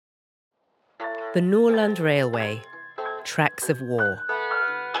The Nordland Railway, Tracks of War,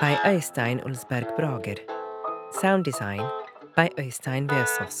 by Øystein Ulsberg Brager. Sound design by Øystein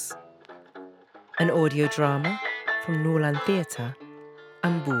Vesaas. An audio drama from Nordland Teater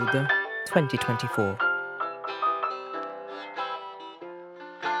and Bodø 2024.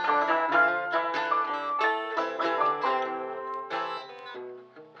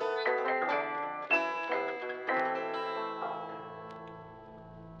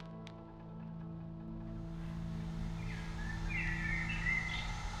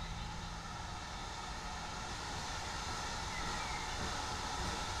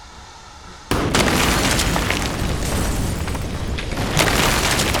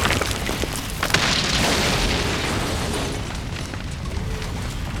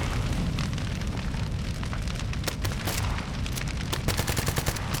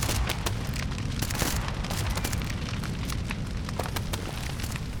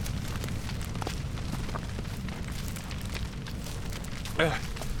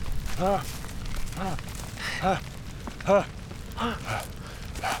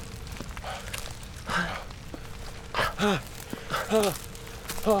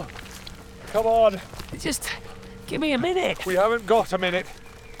 Come on. Just give me a minute. We haven't got a minute.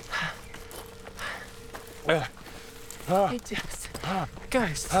 It just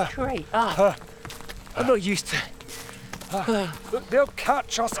goes straight up. I'm not used to it. They'll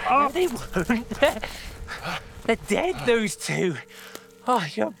catch us up. They won't. They're dead, those two. Oh,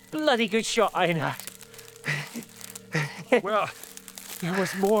 you're a bloody good shot, Einar. Well, there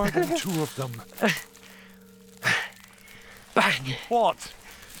was more than two of them. Bang! What?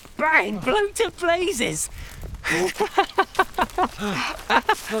 Bang! Blown to blazes!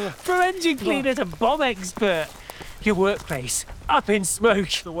 From engine cleaner to bomb expert. Your workplace, up in smoke.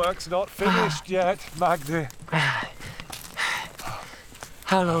 The work's not finished yet, Magne.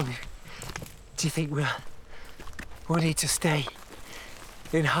 How long do you think we'll need to stay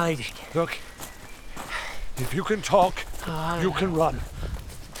in hiding? Look, if you can talk, you can run.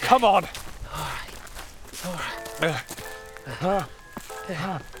 Come on. All right.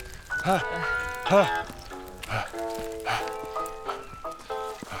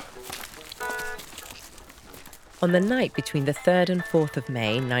 On the night between the 3rd and 4th of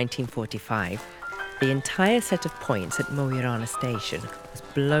May 1945, the entire set of points at Rana station was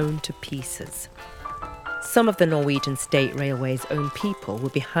blown to pieces. Some of the Norwegian State Railway's own people were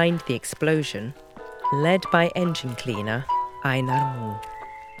behind the explosion, led by engine cleaner Einar Mo.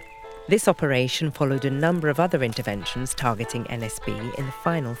 This operation followed a number of other interventions targeting NSB in the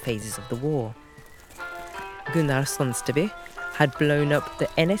final phases of the war. Gunnar Sonsteby had blown up the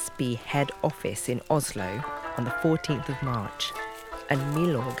NSB head office in Oslo on the 14th of March, and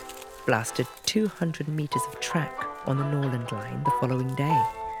Milorg blasted 200 meters of track on the Nordland line the following day.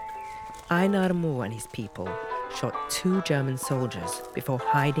 Einar Mo and his people shot 2 German soldiers before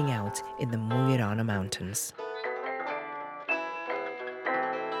hiding out in the Rana mountains.